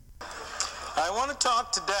I want to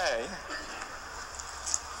talk today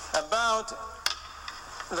about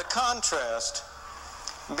the contrast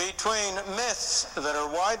between myths that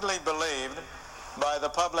are widely believed by the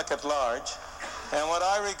public at large and what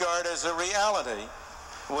I regard as a reality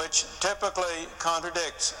which typically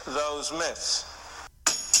contradicts those myths.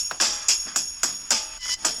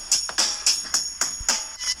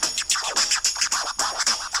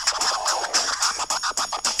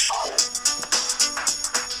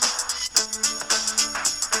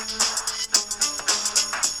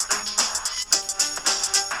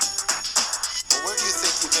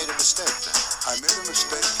 I made a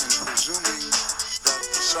mistake in presuming that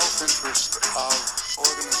the self-interest of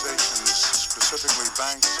organizations, specifically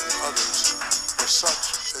banks and others, were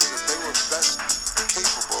such as that they were best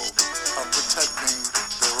capable of protecting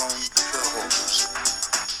their own shareholders.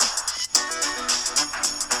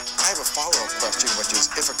 I have a follow-up question, which is,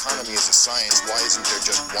 if economy is a science, why isn't there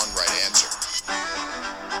just one right answer?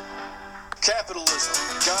 Capitalism,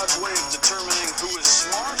 God's way of determining who is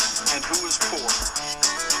smart and who is poor.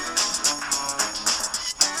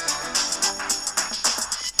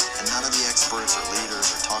 None of the experts or leaders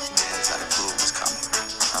or talking heads had a clue it was coming.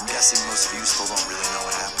 I'm guessing most of you still don't really know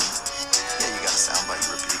what happened. Yeah, you got a soundbite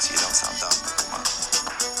you repeat so you don't sound dumb, but come on.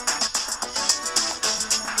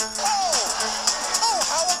 Oh,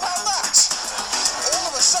 how about that? All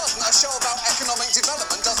of a sudden, a show about economic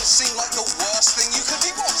development doesn't seem like the worst thing you could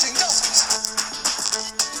be watching, does it?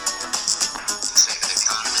 The second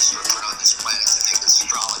economists were put on this planet to make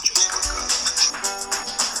astrologists look good.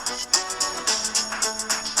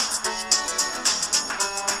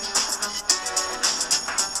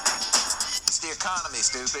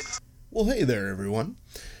 Stupid. Well, hey there, everyone.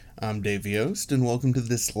 I'm Dave Yost, and welcome to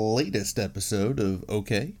this latest episode of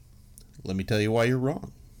OK, Let Me Tell You Why You're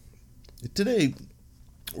Wrong. Today,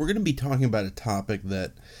 we're going to be talking about a topic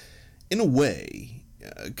that, in a way,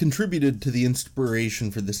 contributed to the inspiration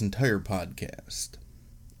for this entire podcast.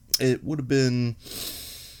 It would have been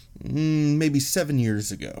maybe 7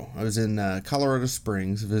 years ago. I was in Colorado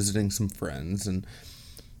Springs visiting some friends, and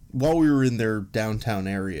while we were in their downtown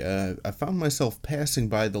area, I found myself passing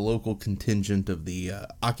by the local contingent of the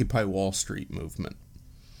Occupy Wall Street movement.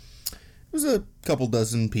 It was a couple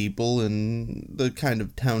dozen people in the kind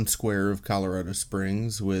of town square of Colorado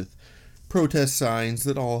Springs with protest signs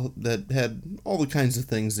that had all the kinds of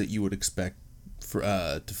things that you would expect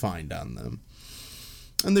to find on them.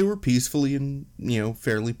 And they were peacefully and,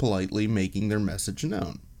 fairly politely making their message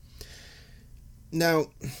known. Now,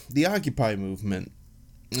 the Occupy movement,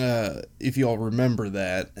 if you all remember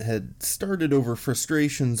that, had started over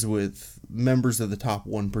frustrations with members of the top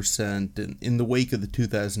 1% in the wake of the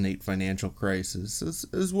 2008 financial crisis,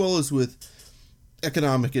 as well as with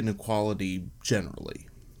economic inequality generally.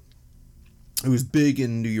 It was big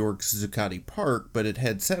in New York's Zuccotti Park, but it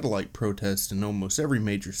had satellite protests in almost every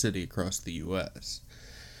major city across the U.S.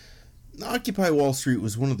 Occupy Wall Street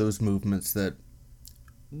was one of those movements that,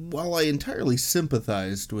 while I entirely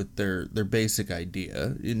sympathized with their basic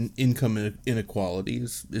idea, income inequality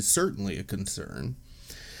is certainly a concern,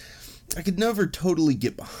 I could never totally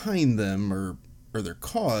get behind them or their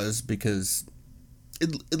cause because,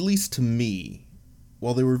 at least to me,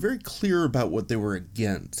 while they were very clear about what they were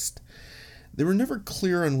against, they were never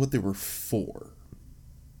clear on what they were for.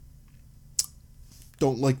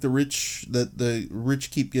 Don't like that the rich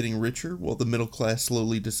keep getting richer while the middle class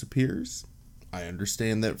slowly disappears? I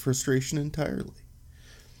understand that frustration entirely.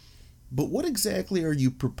 But what exactly are you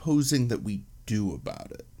proposing that we do about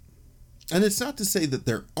it? And it's not to say that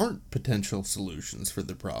there aren't potential solutions for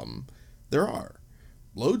the problem. There are.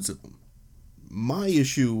 Loads of them. My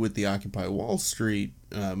issue with the Occupy Wall Street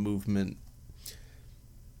movement,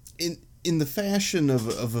 in the fashion of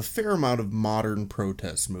a fair amount of modern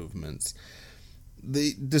protest movements,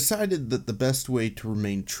 they decided that the best way to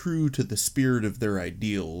remain true to the spirit of their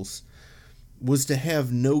ideals was to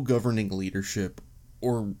have no governing leadership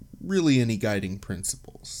or really any guiding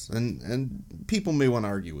principles. And people may want to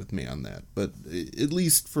argue with me on that, but at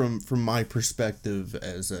least from my perspective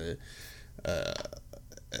as a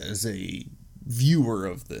viewer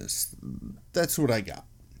of this, that's what I got.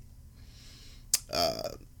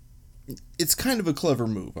 It's kind of a clever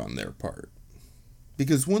move on their part,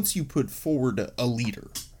 because once you put forward a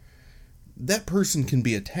leader, that person can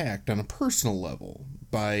be attacked on a personal level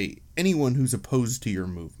by anyone who's opposed to your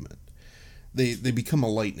movement. They become a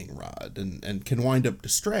lightning rod and can wind up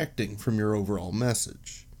distracting from your overall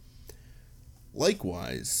message.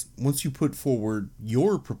 Likewise, once you put forward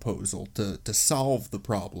your proposal to solve the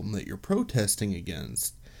problem that you're protesting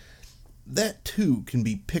against, that too can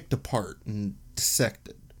be picked apart and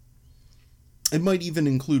dissected. It might even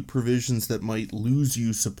include provisions that might lose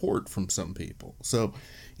you support from some people. So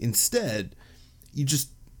instead, you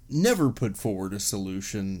just never put forward a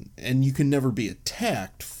solution, and you can never be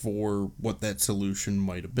attacked for what that solution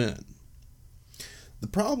might have been. The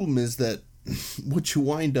problem is that what you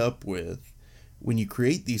wind up with when you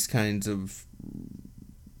create these kinds of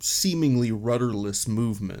seemingly rudderless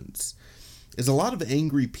movements is a lot of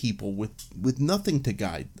angry people with nothing to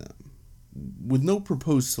guide them. With no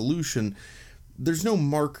proposed solution, there's no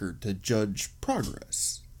marker to judge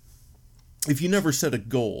progress. If you never set a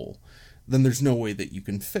goal, then there's no way that you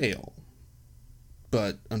can fail.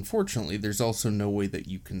 But unfortunately, there's also no way that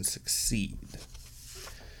you can succeed.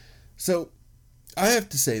 So, I have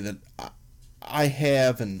to say that I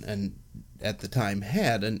have, and at the time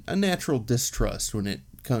had, a natural distrust when it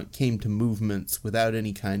came to movements without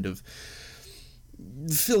any kind of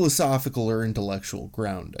philosophical or intellectual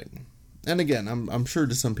grounding. And again, I'm sure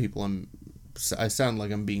to some people I sound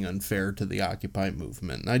like I'm being unfair to the Occupy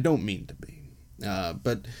movement, and I don't mean to be.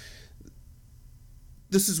 But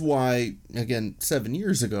this is why, again, 7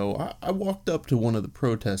 years ago, I walked up to one of the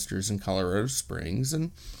protesters in Colorado Springs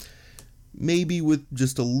and, maybe with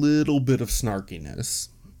just a little bit of snarkiness,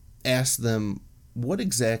 asked them what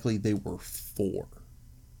exactly they were for.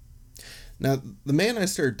 Now, the man I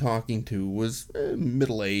started talking to was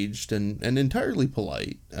middle-aged and entirely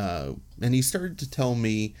polite, and he started to tell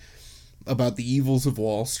me about the evils of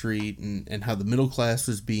Wall Street and how the middle class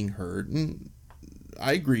was being hurt, and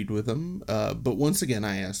I agreed with him, but once again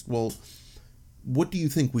I asked, well, what do you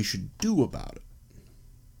think we should do about it?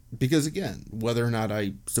 Because again, whether or not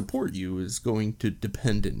I support you is going to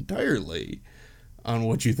depend entirely on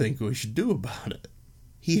what you think we should do about it.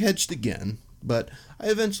 He hedged again, but I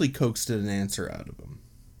eventually coaxed an answer out of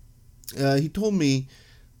him. He told me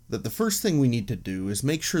that the first thing we need to do is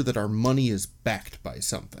make sure that our money is backed by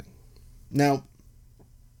something. Now,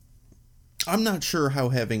 I'm not sure how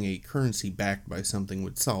having a currency backed by something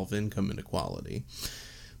would solve income inequality,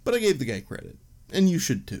 but I gave the guy credit, and you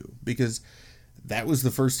should too, because that was the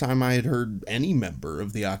first time I had heard any member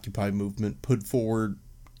of the Occupy movement put forward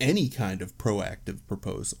any kind of proactive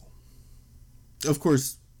proposal. Of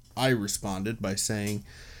course, I responded by saying,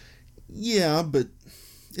 yeah, but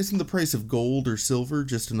isn't the price of gold or silver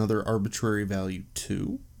just another arbitrary value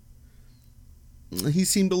too? He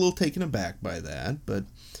seemed a little taken aback by that, but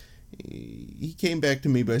he came back to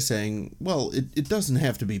me by saying, well, it doesn't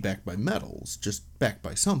have to be backed by metals, just backed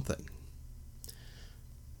by something.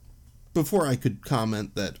 Before I could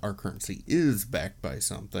comment that our currency is backed by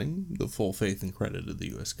something, the full faith and credit of the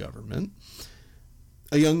U.S. government,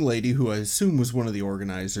 a young lady who I assume was one of the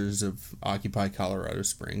organizers of Occupy Colorado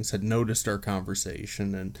Springs had noticed our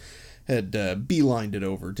conversation and had beelined it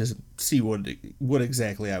over to see what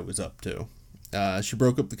exactly I was up to. She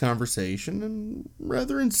broke up the conversation and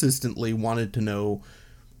rather insistently wanted to know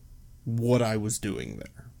what I was doing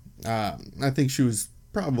there. I think she was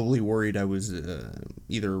probably worried I was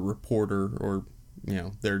either a reporter or,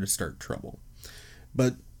 there to start trouble.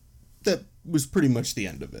 But that was pretty much the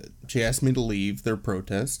end of it. She asked me to leave their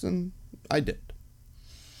protest, and I did.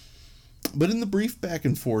 But in the brief back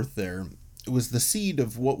and forth there, it was the seed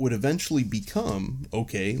of what would eventually become,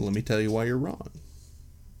 okay, let me tell you why you're wrong.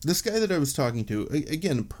 This guy that I was talking to,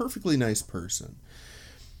 again, a perfectly nice person,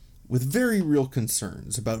 with very real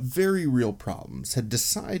concerns about very real problems, had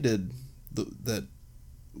decided that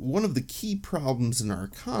one of the key problems in our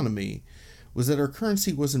economy was that our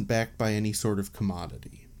currency wasn't backed by any sort of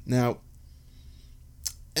commodity. Now,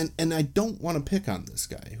 and I don't want to pick on this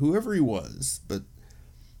guy, whoever he was, but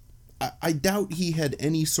I doubt he had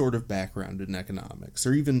any sort of background in economics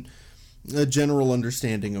or even a general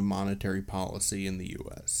understanding of monetary policy in the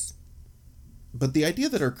U.S. But the idea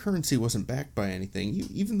that our currency wasn't backed by anything,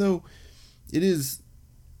 even though it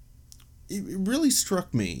really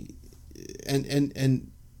struck me,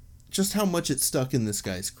 and just how much it stuck in this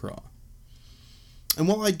guy's craw. And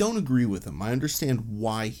while I don't agree with him, I understand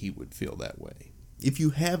why he would feel that way. If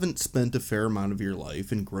you haven't spent a fair amount of your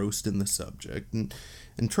life engrossed in the subject, and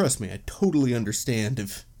trust me, I totally understand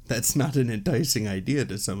if that's not an enticing idea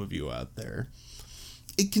to some of you out there,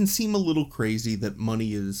 it can seem a little crazy that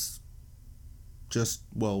money is just,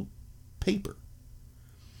 paper.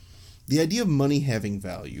 The idea of money having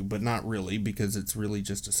value, but not really, because it's really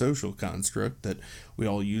just a social construct that we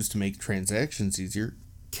all use to make transactions easier,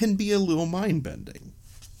 can be a little mind-bending.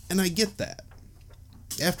 And I get that.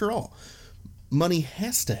 After all, money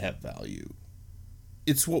has to have value.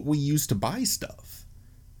 It's what we use to buy stuff.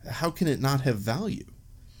 How can it not have value?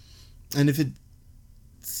 And if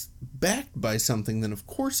it's backed by something, then of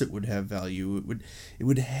course it would have value. It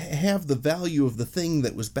would have the value of the thing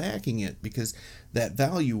that was backing it, because that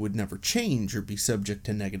value would never change or be subject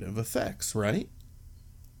to negative effects, right?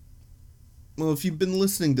 Well, if you've been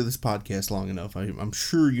listening to this podcast long enough, I'm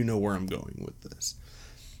sure you know where I'm going with this.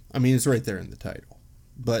 I mean, it's right there in the title.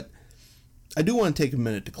 But I do want to take a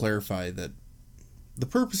minute to clarify that the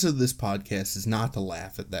purpose of this podcast is not to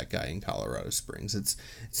laugh at that guy in Colorado Springs.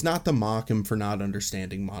 It's not to mock him for not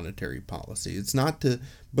understanding monetary policy. It's not to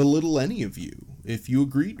belittle any of you if you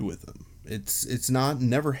agreed with him. It's not,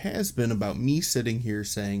 never has been about me sitting here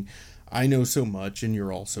saying, I know so much and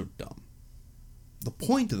you're all so dumb. The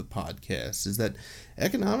point of the podcast is that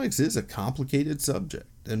economics is a complicated subject,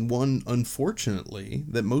 and one, unfortunately,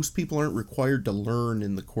 that most people aren't required to learn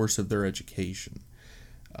in the course of their education,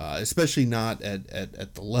 especially not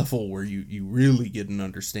at the level where you really get an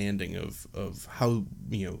understanding of how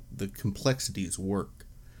the complexities work.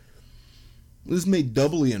 This is made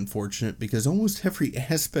doubly unfortunate because almost every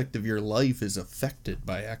aspect of your life is affected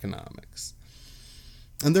by economics.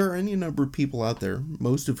 And there are any number of people out there,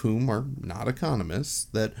 most of whom are not economists,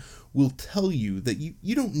 that will tell you that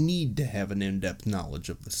you don't need to have an in-depth knowledge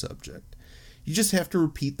of the subject. You just have to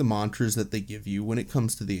repeat the mantras that they give you when it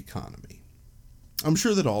comes to the economy. I'm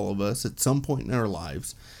sure that all of us, at some point in our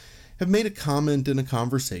lives, have made a comment in a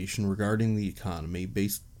conversation regarding the economy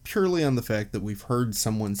based purely on the fact that we've heard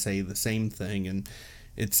someone say the same thing and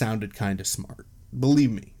it sounded kind of smart.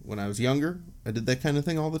 Believe me, when I was younger, I did that kind of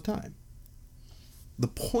thing all the time. The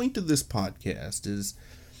point of this podcast is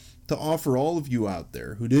to offer all of you out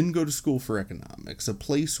there who didn't go to school for economics a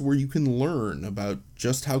place where you can learn about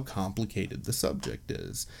just how complicated the subject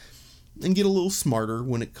is and get a little smarter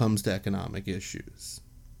when it comes to economic issues.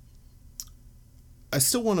 I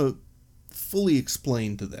still want to fully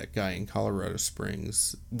explain to that guy in Colorado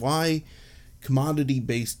Springs why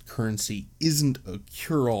commodity-based currency isn't a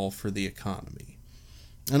cure-all for the economy.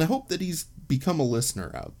 And I hope that he's become a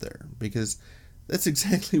listener out there, because that's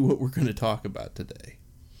exactly what we're going to talk about today.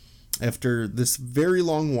 After this very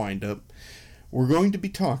long wind-up, we're going to be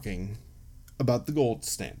talking about the gold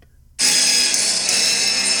standard.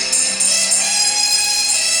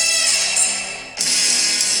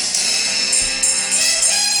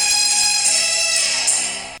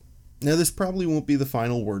 Now, this probably won't be the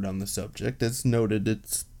final word on the subject. As noted,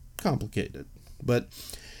 it's complicated. But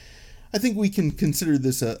I think we can consider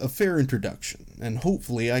this a fair introduction, and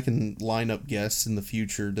hopefully I can line up guests in the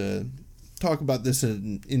future to talk about this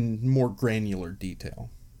in more granular detail.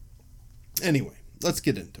 Anyway, let's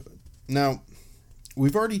get into it. Now,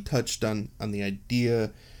 we've already touched on the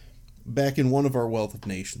idea back in one of our Wealth of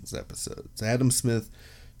Nations episodes. Adam Smith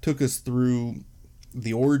took us through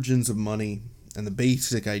the origins of money and the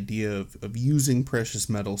basic idea of using precious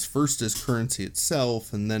metals first as currency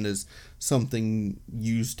itself and then as something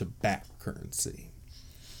used to back currency.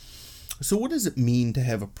 So what does it mean to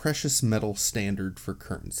have a precious metal standard for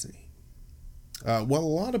currency? Well, a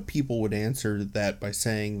lot of people would answer that by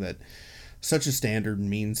saying that such a standard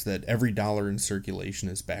means that every dollar in circulation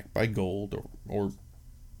is backed by gold, or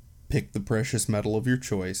pick the precious metal of your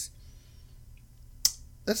choice.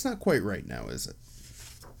 That's not quite right now, is it?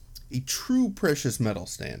 A true precious metal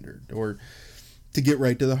standard, or to get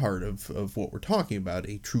right to the heart of what we're talking about,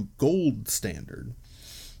 a true gold standard,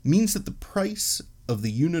 means that the price of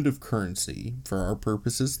the unit of currency, for our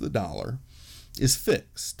purposes the dollar, is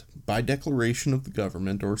fixed by declaration of the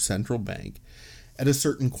government or central bank at a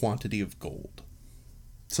certain quantity of gold.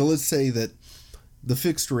 So let's say that the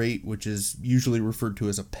fixed rate, which is usually referred to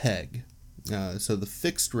as a peg, so the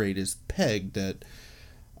fixed rate is pegged at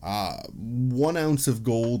 1 ounce of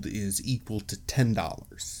gold is equal to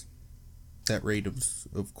 $10. That rate is,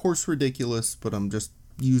 of course, ridiculous, but I'm just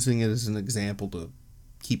using it as an example to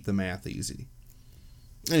keep the math easy.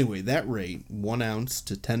 Anyway, that rate, 1 ounce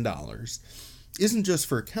to $10, isn't just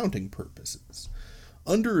for accounting purposes.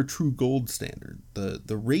 Under a true gold standard,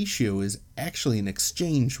 the ratio is actually an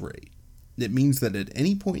exchange rate. It means that at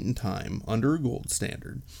any point in time, under a gold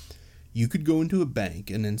standard, you could go into a bank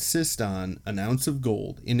and insist on an ounce of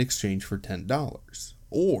gold in exchange for $10.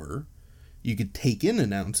 Or you could take in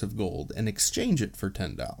an ounce of gold and exchange it for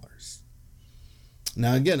 $10.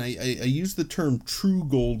 Now again, I use the term true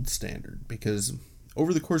gold standard because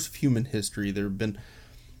over the course of human history there have been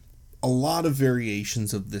a lot of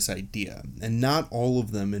variations of this idea, and not all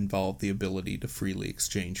of them involve the ability to freely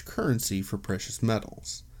exchange currency for precious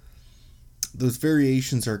metals. Those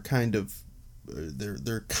variations are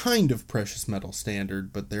they're kind of precious metal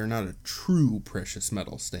standard, but they're not a true precious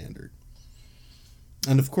metal standard.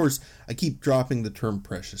 And of course, I keep dropping the term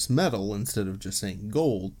precious metal instead of just saying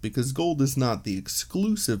gold, because gold is not the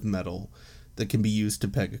exclusive metal that can be used to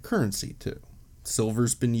peg a currency to.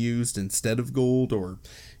 Silver's been used instead of gold or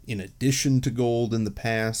in addition to gold in the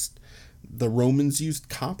past. The Romans used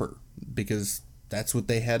copper because that's what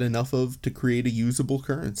they had enough of to create a usable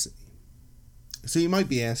currency. So you might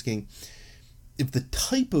be asking, if the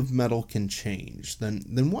type of metal can change,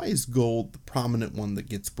 then why is gold the prominent one that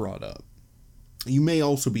gets brought up? You may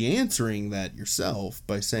also be answering that yourself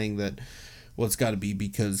by saying that, well, it's got to be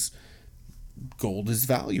because gold is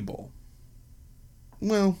valuable.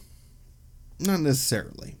 Well, not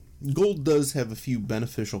necessarily. Gold does have a few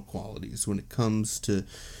beneficial qualities when it comes to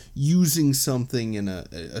using something in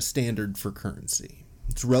a standard for currency.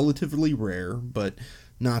 It's relatively rare, but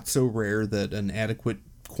not so rare that an adequate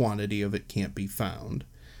quantity of it can't be found.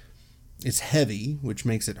 It's heavy, which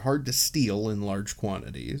makes it hard to steal in large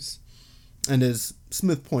quantities. And as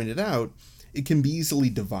Smith pointed out, it can be easily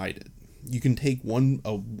divided. You can take a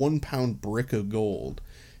 1 pound brick of gold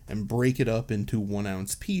and break it up into 1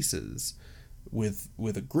 ounce pieces with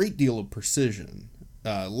a great deal of precision.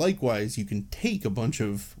 Likewise, you can take a bunch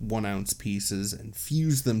of 1 ounce pieces and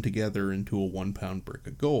fuse them together into a 1 pound brick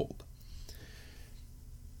of gold.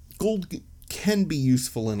 Gold can be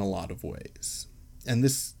useful in a lot of ways, and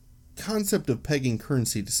this concept of pegging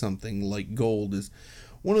currency to something like gold is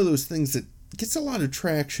one of those things that gets a lot of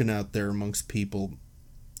traction out there amongst people,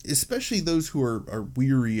 especially those who are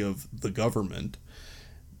weary of the government,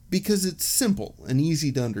 because it's simple and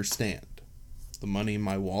easy to understand. The money in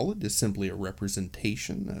my wallet is simply a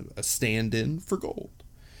representation, a stand-in for gold.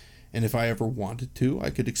 And if I ever wanted to, I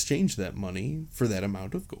could exchange that money for that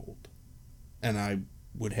amount of gold. And I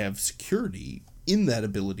would have security in that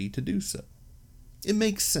ability to do so. It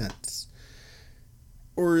makes sense.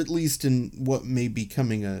 Or at least in what may be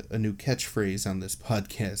becoming a new catchphrase on this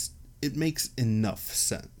podcast, it makes enough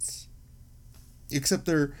sense. Except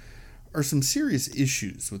there are some serious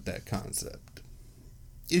issues with that concept.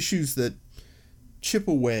 Issues that chip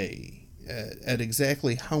away at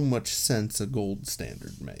exactly how much sense a gold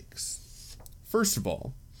standard makes. First of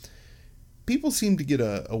all, people seem to get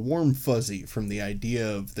a warm fuzzy from the idea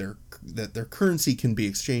of that their currency can be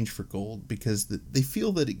exchanged for gold because they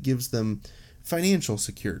feel that it gives them financial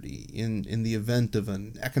security in the event of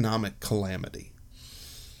an economic calamity.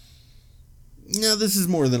 Now, this is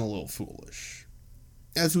more than a little foolish.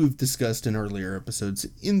 As we've discussed in earlier episodes,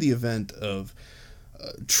 in the event of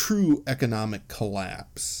true economic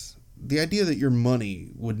collapse, the idea that your money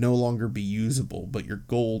would no longer be usable but your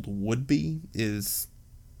gold would be is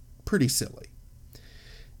pretty silly.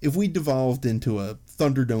 If we devolved into a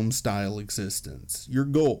Thunderdome-style existence, your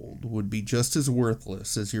gold would be just as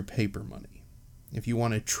worthless as your paper money. If you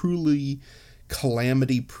want a truly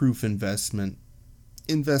calamity-proof investment,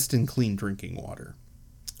 invest in clean drinking water.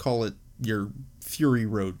 Call it your Fury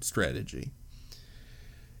Road strategy.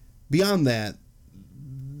 Beyond that,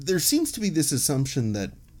 there seems to be this assumption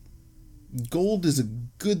that gold is a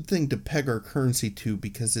good thing to peg our currency to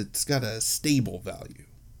because it's got a stable value.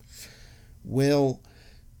 Well,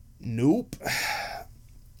 nope.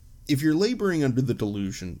 If you're laboring under the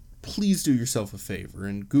delusion, please do yourself a favor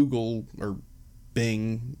and Google or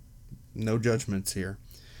Bing, no judgments here,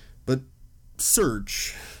 but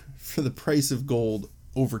search for the price of gold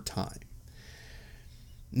over time.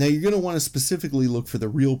 Now, you're going to want to specifically look for the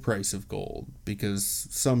real price of gold because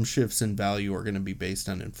some shifts in value are going to be based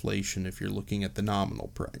on inflation if you're looking at the nominal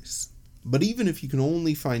price. But even if you can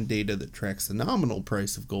only find data that tracks the nominal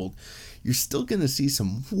price of gold, you're still going to see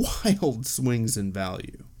some wild swings in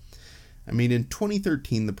value. I mean, in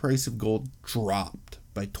 2013, the price of gold dropped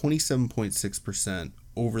by 27.6%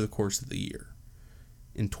 over the course of the year.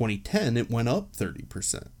 In 2010, it went up 30%.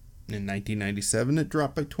 In 1997, it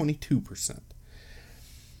dropped by 22%.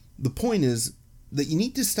 The point is that you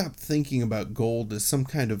need to stop thinking about gold as some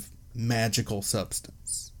kind of magical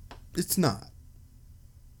substance. It's not.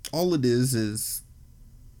 All it is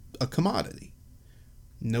a commodity.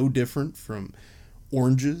 No different from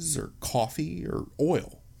oranges or coffee or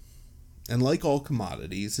oil. And like all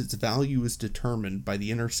commodities, its value is determined by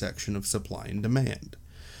the intersection of supply and demand,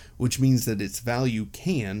 which means that its value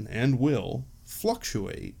can and will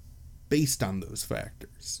fluctuate based on those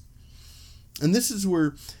factors. And this is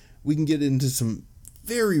where we can get into some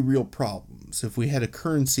very real problems if we had a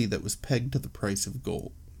currency that was pegged to the price of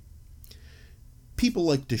gold. People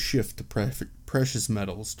like to shift to precious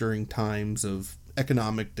metals during times of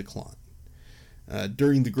economic decline.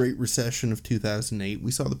 During the Great Recession of 2008,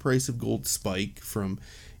 we saw the price of gold spike from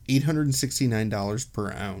 $869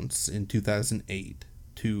 per ounce in 2008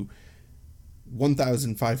 to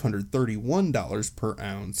 $1,531 per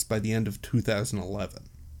ounce by the end of 2011.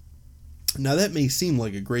 Now, that may seem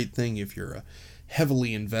like a great thing if you're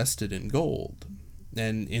heavily invested in gold,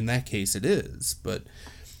 and in that case it is, but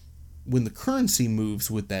when the currency moves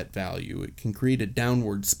with that value, it can create a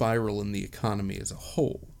downward spiral in the economy as a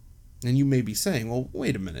whole. And you may be saying, well,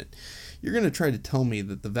 wait a minute, you're going to try to tell me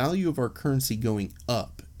that the value of our currency going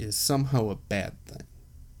up is somehow a bad thing.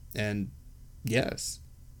 And yes,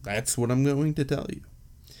 that's what I'm going to tell you.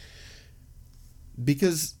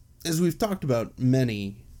 Because, as we've talked about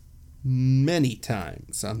many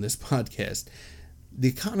times on this podcast, the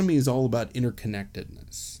economy is all about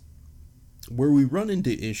interconnectedness. Where we run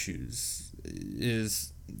into issues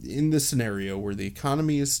is in this scenario where the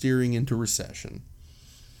economy is steering into recession.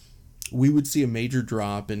 We would see a major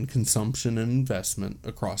drop in consumption and investment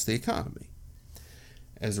across the economy.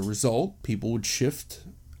 As a result, people would shift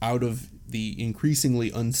out of the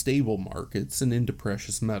increasingly unstable markets and into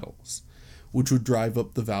precious metals, which would drive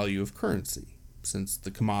up the value of currency, since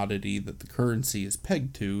the commodity that the currency is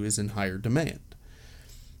pegged to is in higher demand.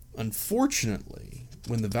 Unfortunately,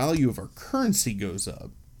 when the value of our currency goes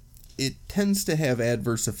up, it tends to have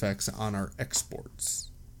adverse effects on our exports.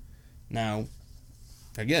 Now,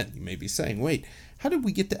 again, you may be saying, wait, how did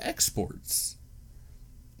we get to exports?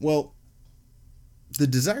 Well, the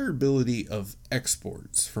desirability of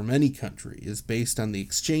exports from any country is based on the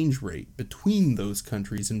exchange rate between those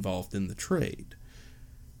countries involved in the trade.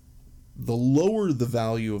 The lower the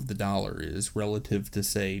value of the dollar is relative to,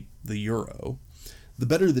 say, the euro, the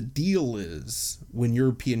better the deal is when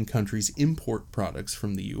European countries import products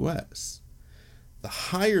from the US. The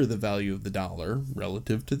higher the value of the dollar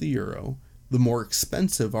relative to the euro, the more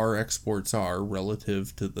expensive our exports are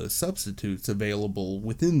relative to the substitutes available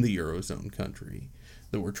within the Eurozone country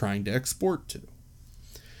that we're trying to export to.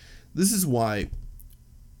 This is why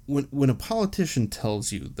when a politician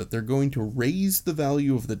tells you that they're going to raise the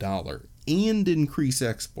value of the dollar and increase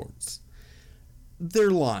exports, they're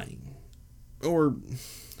lying. Or,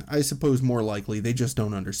 I suppose more likely, they just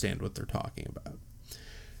don't understand what they're talking about.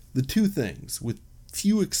 The two things, with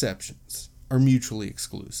few exceptions, are mutually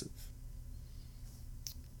exclusive.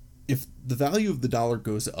 If the value of the dollar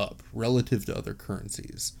goes up relative to other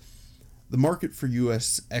currencies, the market for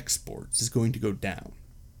U.S. exports is going to go down,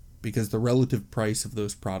 because the relative price of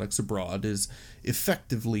those products abroad is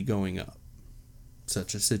effectively going up.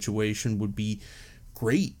 Such a situation would be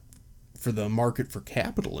great for the market for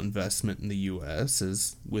capital investment in the U.S.,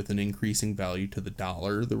 as with an increasing value to the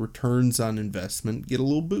dollar, the returns on investment get a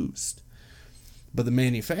little boost. But the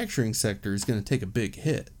manufacturing sector is going to take a big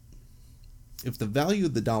hit. If the value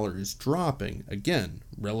of the dollar is dropping, again,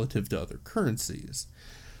 relative to other currencies,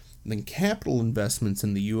 then capital investments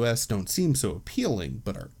in the U.S. don't seem so appealing,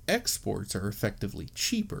 but our exports are effectively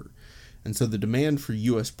cheaper, and so the demand for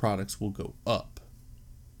U.S. products will go up.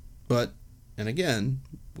 But, and again,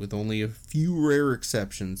 with only a few rare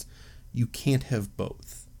exceptions, you can't have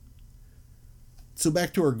both. So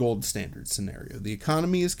back to our gold standard scenario. The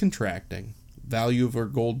economy is contracting, value of our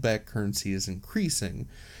gold-backed currency is increasing,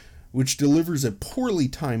 which delivers a poorly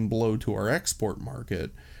timed blow to our export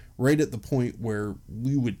market, right at the point where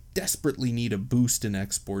we would desperately need a boost in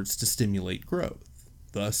exports to stimulate growth,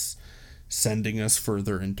 thus sending us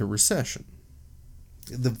further into recession.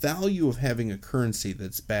 The value of having a currency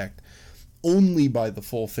that's backed only by the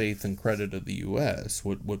full faith and credit of the U.S.,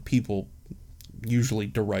 what people usually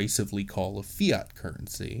derisively call a fiat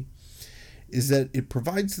currency, is that it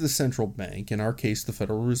provides the central bank, in our case the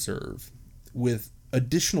Federal Reserve, with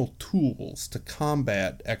additional tools to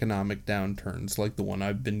combat economic downturns like the one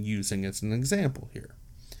I've been using as an example here.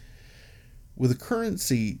 With a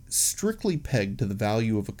currency strictly pegged to the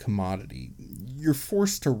value of a commodity, you're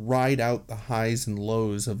forced to ride out the highs and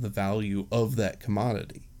lows of the value of that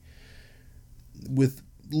commodity, with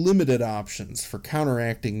limited options for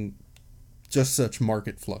counteracting just such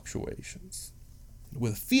market fluctuations.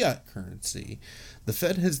 With fiat currency, the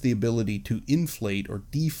Fed has the ability to inflate or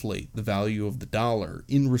deflate the value of the dollar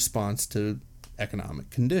in response to economic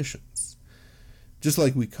conditions. Just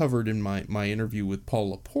like we covered in my interview with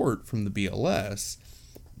Paul Laporte from the BLS,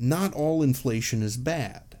 not all inflation is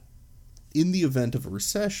bad. In the event of a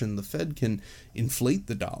recession, the Fed can inflate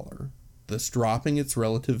the dollar, thus dropping its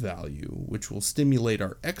relative value, which will stimulate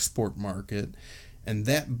our export market, and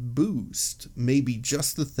that boost may be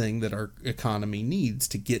just the thing that our economy needs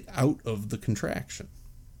to get out of the contraction.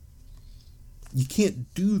 You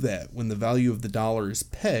can't do that when the value of the dollar is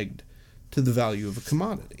pegged to the value of a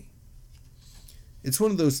commodity. It's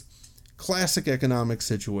one of those classic economic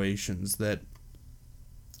situations that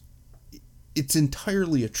it's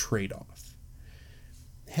entirely a trade-off.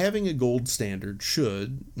 having a gold standard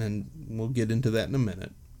should, and we'll get into that in a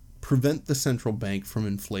minute, prevent the central bank from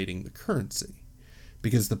inflating the currency,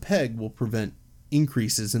 because the peg will prevent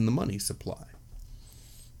increases in the money supply.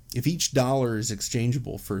 If each dollar is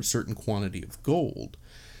exchangeable for a certain quantity of gold,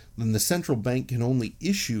 then the central bank can only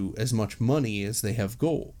issue as much money as they have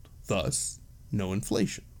gold, thus, no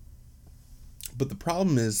inflation. But the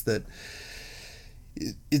problem is that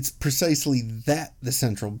it's precisely that the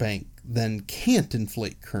central bank then can't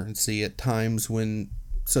inflate currency at times when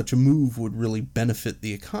such a move would really benefit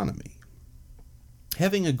the economy.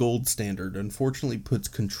 Having a gold standard unfortunately puts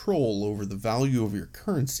control over the value of your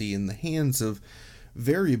currency in the hands of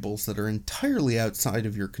variables that are entirely outside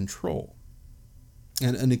of your control.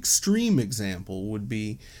 And an extreme example would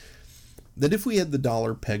be that if we had the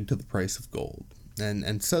dollar pegged to the price of gold,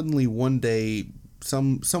 and suddenly one day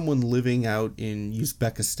someone living out in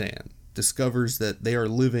Uzbekistan discovers that they are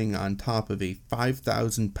living on top of a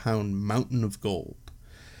 5,000 pound mountain of gold,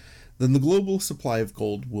 then the global supply of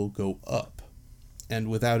gold will go up, and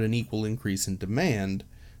without an equal increase in demand,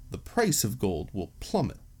 the price of gold will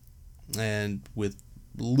plummet, and with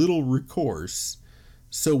little recourse,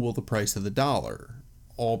 so will the price of the dollar,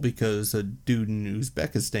 all because a dude in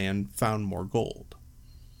Uzbekistan found more gold.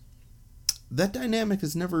 That dynamic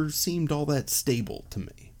has never seemed all that stable to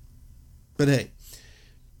me. But hey,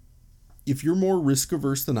 if you're more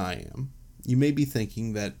risk-averse than I am, you may be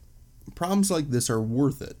thinking that problems like this are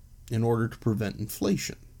worth it in order to prevent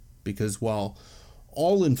inflation, because while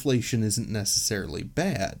all inflation isn't necessarily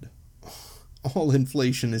bad, all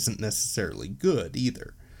inflation isn't necessarily good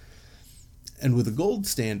either. And with a gold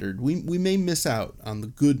standard, we may miss out on the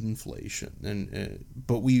good inflation,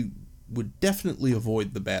 but we would definitely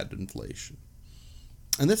avoid the bad inflation.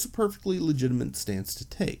 And that's a perfectly legitimate stance to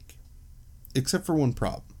take, except for one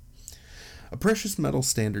problem. A precious metal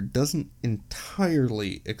standard doesn't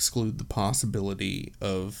entirely exclude the possibility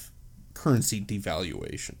of currency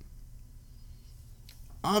devaluation.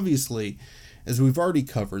 Obviously, as we've already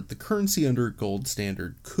covered, the currency under a gold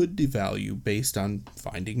standard could devalue based on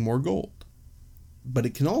finding more gold. But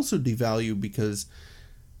it can also devalue because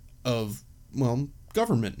of,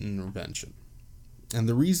 government intervention. And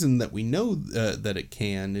the reason that we know that it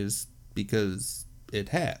can is because it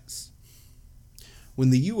has. When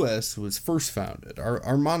the U.S. was first founded,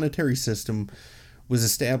 our monetary system was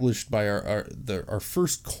established by our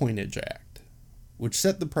first Coinage Act, which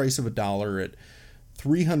set the price of $1 at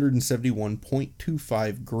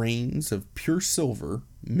 371.25 grains of pure silver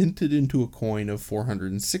minted into a coin of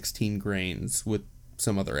 416 grains with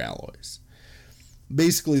some other alloys.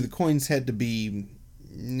 Basically, the coins had to be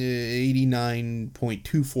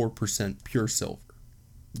 89.24% pure silver.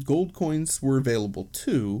 Gold coins were available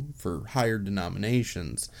too for higher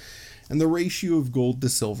denominations, and the ratio of gold to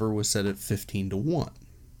silver was set at 15-1.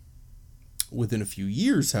 Within a few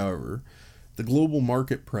years, however, the global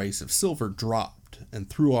market price of silver dropped and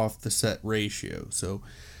threw off the set ratio, so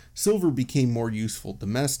silver became more useful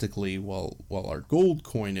domestically while our gold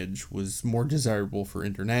coinage was more desirable for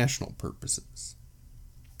international purposes.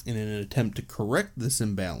 In an attempt to correct this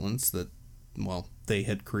imbalance that, they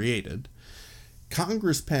had created,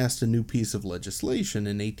 Congress passed a new piece of legislation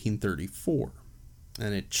in 1834,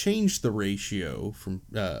 and it changed the ratio from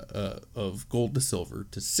of gold to silver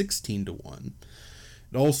to 16-1.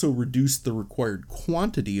 It also reduced the required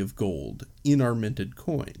quantity of gold in our minted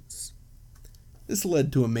coins. This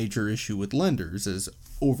led to a major issue with lenders, as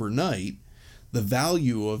overnight, the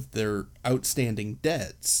value of their outstanding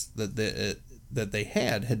debts that they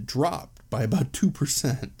had dropped by about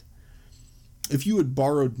 2%. If you had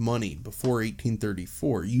borrowed money before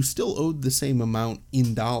 1834, you still owed the same amount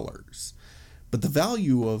in dollars, but the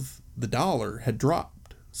value of the dollar had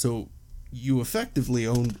dropped, so you effectively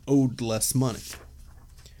owed less money.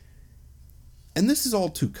 And this is all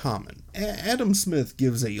too common. Adam Smith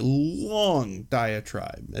gives a long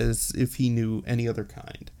diatribe, as if he knew any other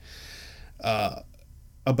kind,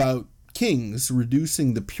 about kings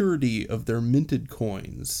reducing the purity of their minted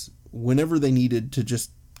coins whenever they needed to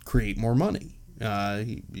just create more money.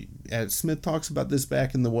 Smith talks about this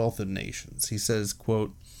back in The Wealth of Nations. He says,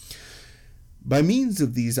 quote, "By means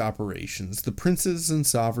of these operations, the princes and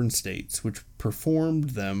sovereign states which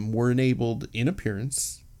performed them were enabled, in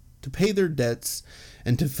appearance, to pay their debts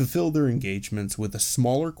and to fulfill their engagements with a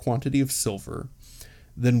smaller quantity of silver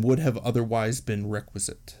than would have otherwise been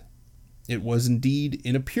requisite. It was indeed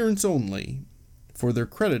in appearance only, for their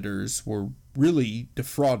creditors were really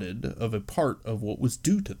defrauded of a part of what was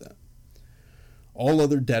due to them. All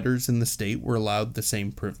other debtors in the state were allowed the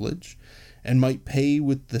same privilege, and might pay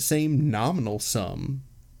with the same nominal sum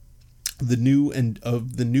the new and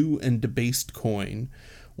debased coin,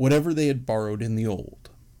 whatever they had borrowed in the old.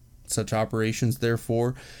 Such operations,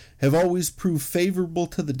 therefore, have always proved favorable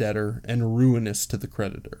to the debtor and ruinous to the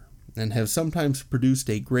creditor, and have sometimes produced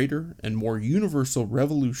a greater and more universal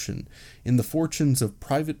revolution in the fortunes of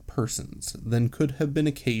private persons than could have been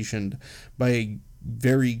occasioned by a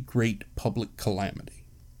very great public calamity.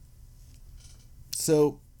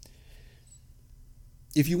 So,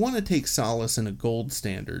 if you want to take solace in a gold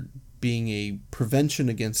standard being a prevention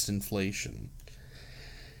against inflation,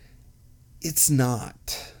 it's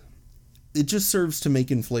not. It just serves to make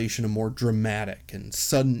inflation a more dramatic and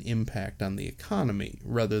sudden impact on the economy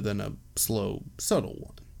rather than a slow, subtle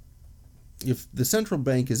one. If the central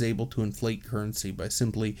bank is able to inflate currency by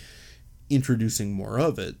simply introducing more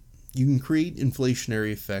of it, you can create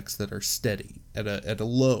inflationary effects that are steady at a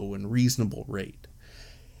low and reasonable rate.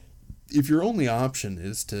 If your only option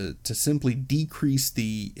is to simply decrease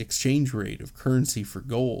the exchange rate of currency for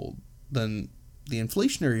gold, then the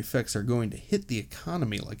inflationary effects are going to hit the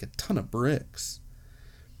economy like a ton of bricks.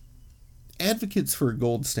 Advocates for a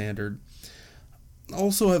gold standard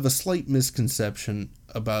also have a slight misconception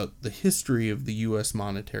about the history of the U.S.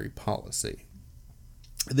 monetary policy.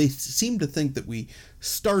 They seem to think that we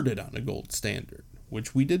started on a gold standard,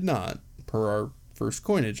 which we did not. Per our first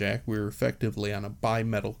coinage act, we were effectively on a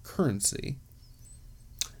bimetal currency.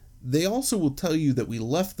 They also will tell you that we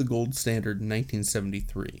left the gold standard in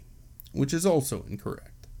 1973, which is also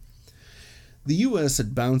incorrect. The U.S.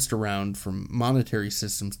 had bounced around from monetary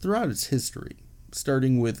systems throughout its history,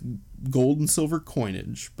 starting with gold and silver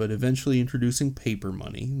coinage, but eventually introducing paper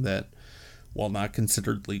money that, while not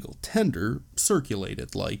considered legal tender,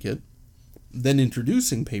 circulated like it, then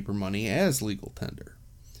introducing paper money as legal tender.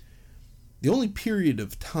 The only period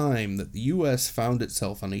of time that the U.S. found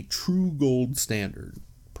itself on a true gold standard,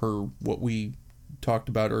 per what we talked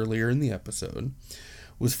about earlier in the episode,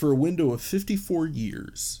 was for a window of 54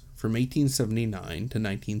 years, from 1879 to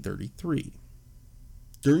 1933.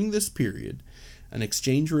 During this period, an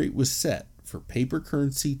exchange rate was set for paper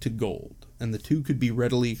currency to gold, and the two could be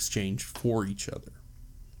readily exchanged for each other.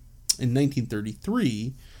 In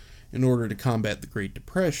 1933, in order to combat the Great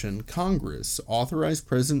Depression, Congress authorized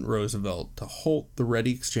President Roosevelt to halt the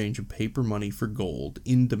ready exchange of paper money for gold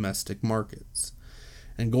in domestic markets,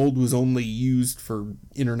 and gold was only used for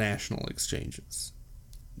international exchanges.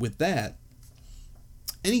 With that,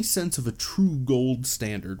 any sense of a true gold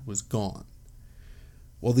standard was gone.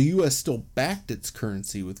 While the U.S. still backed its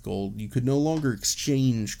currency with gold, you could no longer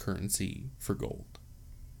exchange currency for gold.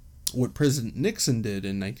 What President Nixon did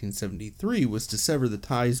in 1973 was to sever the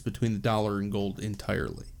ties between the dollar and gold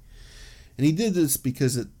entirely. And he did this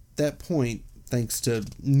because at that point, thanks to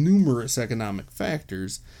numerous economic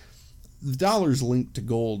factors, the dollar's link to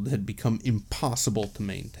gold had become impossible to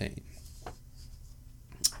maintain.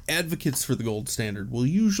 Advocates for the gold standard will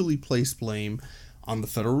usually place blame on the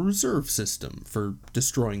Federal Reserve System for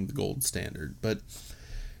destroying the gold standard, but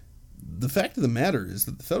the fact of the matter is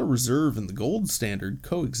that the Federal Reserve and the gold standard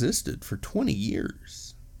coexisted for 20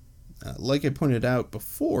 years. Like I pointed out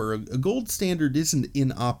before, a gold standard isn't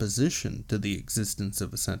in opposition to the existence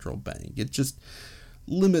of a central bank. It just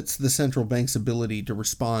limits the central bank's ability to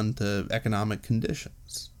respond to economic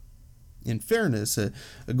conditions. In fairness, a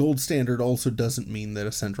gold standard also doesn't mean that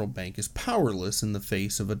a central bank is powerless in the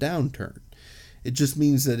face of a downturn. It just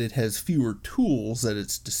means that it has fewer tools at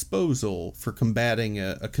its disposal for combating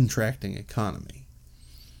a contracting economy.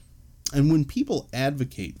 And when people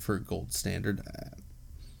advocate for a gold standard,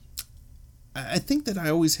 I think that I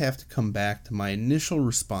always have to come back to my initial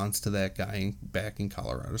response to that guy back in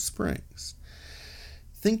Colorado Springs.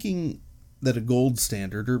 Thinking that a gold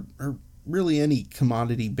standard, or really any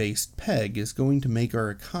commodity-based peg, is going to make our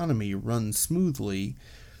economy run smoothly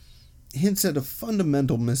hints at a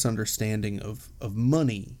fundamental misunderstanding of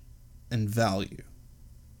money and value.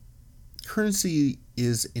 Currency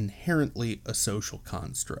is inherently a social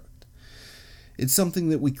construct. It's something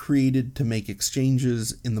that we created to make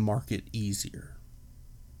exchanges in the market easier.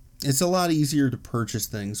 It's a lot easier to purchase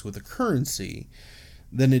things with a currency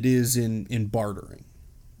than it is in bartering.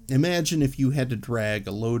 Imagine if you had to drag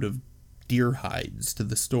a load of deer hides to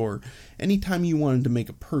the store anytime you wanted to make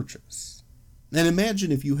a purchase. And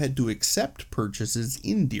imagine if you had to accept purchases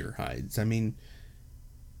in deer hides. I mean,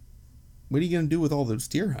 what are you going to do with all those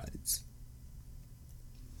deer hides?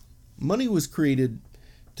 Money was created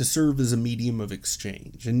to serve as a medium of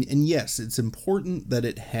exchange. And yes, it's important that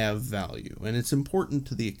it have value, and it's important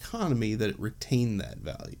to the economy that it retain that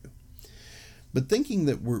value. But thinking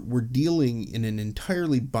that we're dealing in an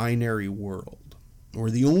entirely binary world, where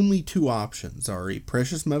the only two options are a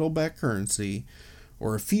precious metal-backed currency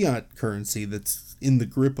or a fiat currency that's in the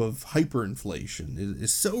grip of hyperinflation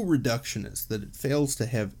is so reductionist that it fails to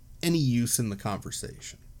have any use in the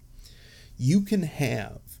conversation. You can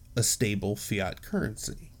have a stable fiat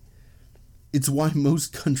currency. It's why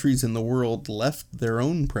most countries in the world left their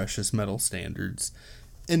own precious metal standards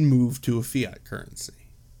and moved to a fiat currency.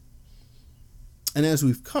 And as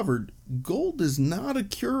we've covered, gold is not a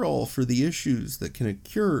cure-all for the issues that can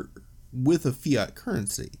occur with a fiat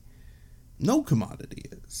currency. No commodity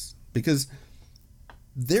is, because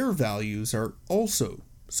their values are also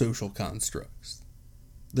social constructs.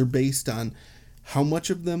 They're based on how much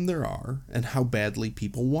of them there are and how badly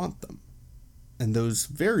people want them. And those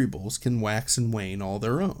variables can wax and wane all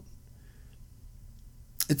their own.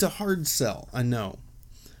 It's a hard sell, I know.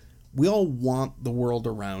 We all want the world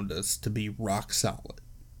around us to be rock solid,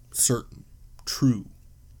 certain, true.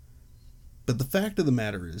 But the fact of the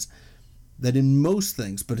matter is that in most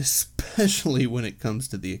things, but especially when it comes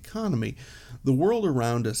to the economy, the world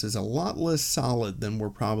around us is a lot less solid than we're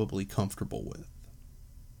probably comfortable with.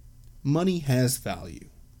 Money has value.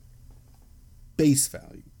 Base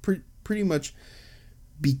value. Pretty much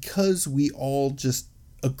because we all just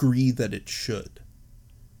agree that it should.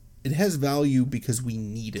 It has value because we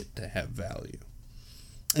need it to have value.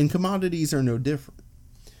 And commodities are no different.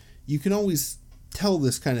 You can always tell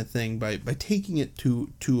this kind of thing by taking it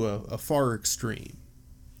to a far extreme.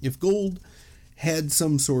 If gold had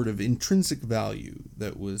some sort of intrinsic value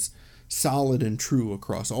that was solid and true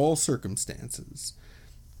across all circumstances,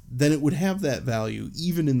 then it would have that value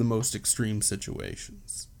even in the most extreme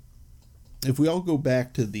situations. If we all go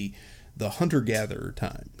back to the hunter-gatherer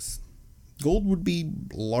times, gold would be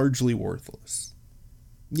largely worthless.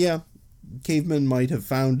 Yeah, cavemen might have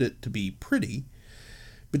found it to be pretty,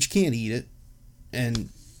 but you can't eat it, and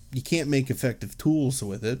you can't make effective tools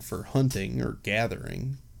with it for hunting or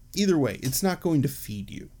gathering. Either way, it's not going to feed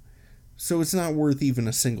you, so it's not worth even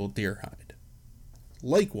a single deer hide.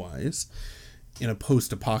 Likewise, in a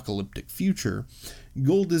post-apocalyptic future,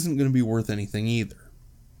 gold isn't going to be worth anything either.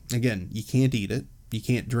 Again, you can't eat it, you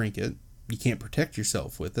can't drink it, you can't protect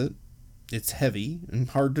yourself with it, it's heavy and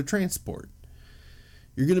hard to transport.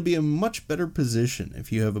 You're going to be in a much better position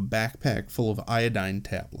if you have a backpack full of iodine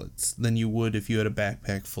tablets than you would if you had a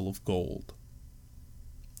backpack full of gold.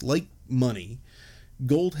 Like money,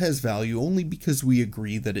 gold has value only because we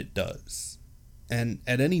agree that it does. And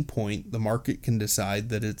at any point, the market can decide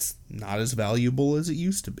that it's not as valuable as it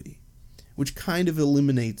used to be, which kind of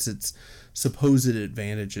eliminates its supposed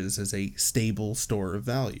advantages as a stable store of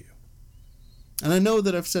value. And I know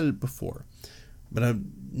that I've said it before, but I've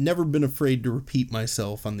never been afraid to repeat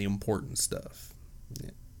myself on the important stuff.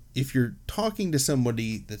 If you're talking to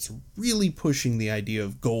somebody that's really pushing the idea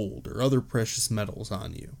of gold or other precious metals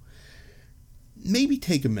on you, maybe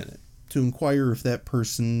take a minute to inquire if that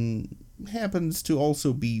person happens to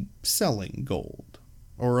also be selling gold,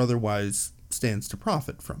 or otherwise stands to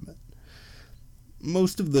profit from it.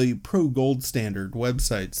 Most of the pro-gold standard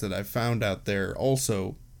websites that I've found out there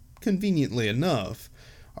also, conveniently enough,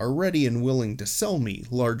 are ready and willing to sell me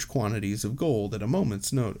large quantities of gold at a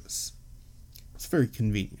moment's notice. It's very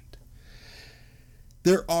convenient.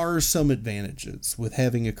 There are some advantages with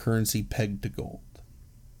having a currency pegged to gold,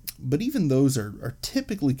 but even those are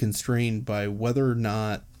typically constrained by whether or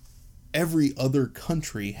not every other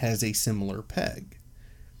country has a similar peg.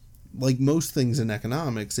 Like most things in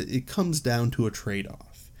economics, it comes down to a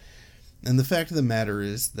trade-off. And the fact of the matter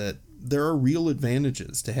is that there are real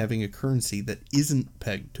advantages to having a currency that isn't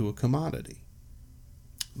pegged to a commodity.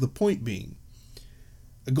 The point being,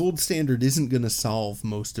 a gold standard isn't going to solve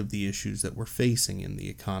most of the issues that we're facing in the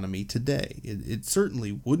economy today. It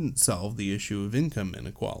certainly wouldn't solve the issue of income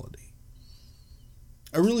inequality.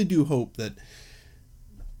 I really do hope that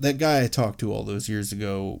that guy I talked to all those years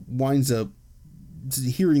ago winds up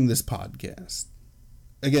hearing this podcast.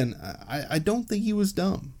 Again, I don't think he was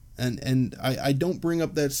dumb. And I don't bring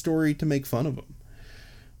up that story to make fun of him.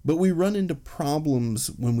 But we run into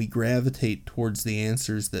problems when we gravitate towards the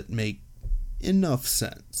answers that make enough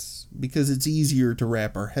sense, because it's easier to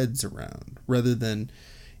wrap our heads around, rather than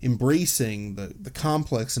embracing the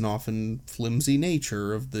complex and often flimsy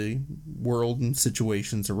nature of the world and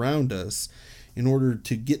situations around us in order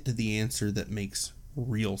to get to the answer that makes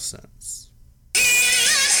real sense.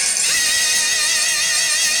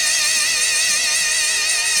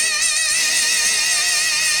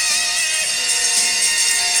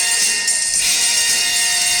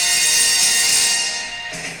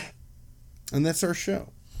 And that's our show.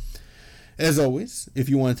 As always, if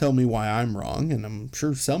you want to tell me why I'm wrong, and I'm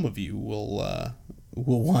sure some of you will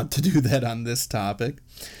want to do that on this topic,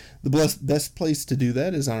 The best place to do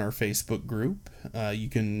that is on our Facebook group. You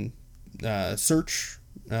can search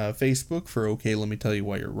Facebook for OK, Let Me Tell You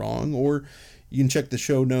Why You're Wrong, or you can check the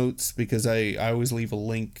show notes because I always leave a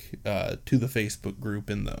link to the Facebook group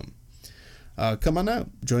in them. Come on out,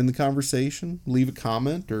 join the conversation, leave a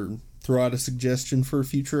comment, or throw out a suggestion for a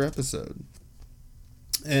future episode.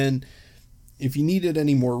 And if you needed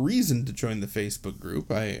any more reason to join the Facebook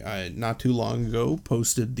group, I not too long ago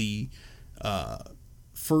posted the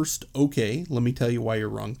first OK, Let Me Tell You Why You're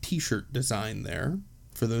Wrong t-shirt design there.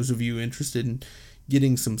 For those of you interested in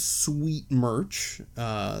getting some sweet merch,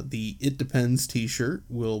 the It Depends t-shirt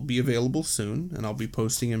will be available soon, and I'll be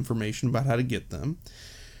posting information about how to get them.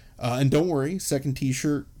 And don't worry, second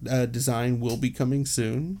t-shirt design will be coming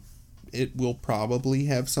soon. It will probably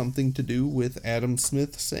have something to do with Adam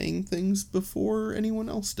Smith saying things before anyone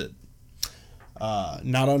else did.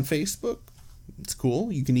 Not on Facebook. It's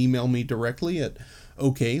cool. You can email me directly at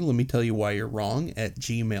okletmetellyouyou'rewrong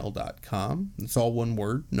 @gmail.com. It's all one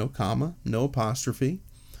word, no comma, no apostrophe.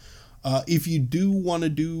 If you do want to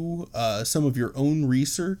do some of your own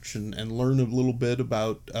research and learn a little bit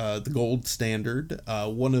about the gold standard,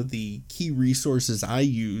 one of the key resources I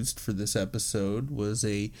used for this episode was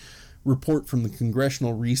a report from the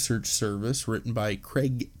Congressional Research Service written by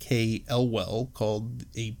Craig K. Elwell called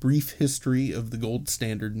A Brief History of the Gold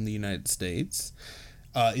Standard in the United States.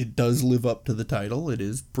 It does live up to the title. It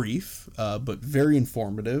is brief, but very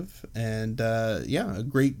informative, and a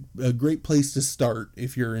great place to start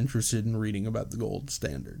if you're interested in reading about the gold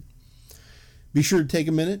standard. Be sure to take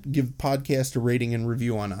a minute, give the podcast a rating and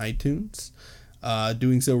review on iTunes.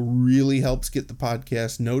 Doing so really helps get the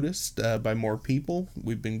podcast noticed by more people.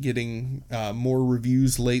 We've been getting more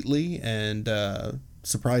reviews lately, and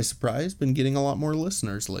surprise, surprise, been getting a lot more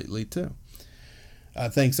listeners lately too.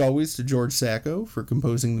 Thanks always to George Sacco for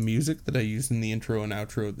composing the music that I use in the intro and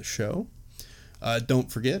outro of the show.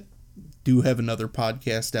 Don't forget, do have another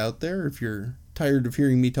podcast out there. If you're tired of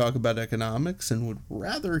hearing me talk about economics and would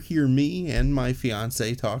rather hear me and my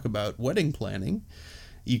fiance talk about wedding planning,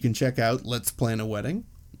 you can check out Let's Plan a Wedding.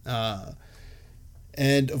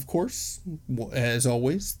 And of course, as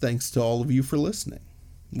always, thanks to all of you for listening.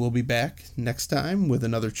 We'll be back next time with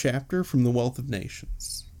another chapter from The Wealth of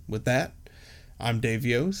Nations. With that, I'm Dave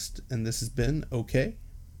Yost, and this has been OK.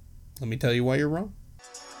 Let me tell you why you're wrong.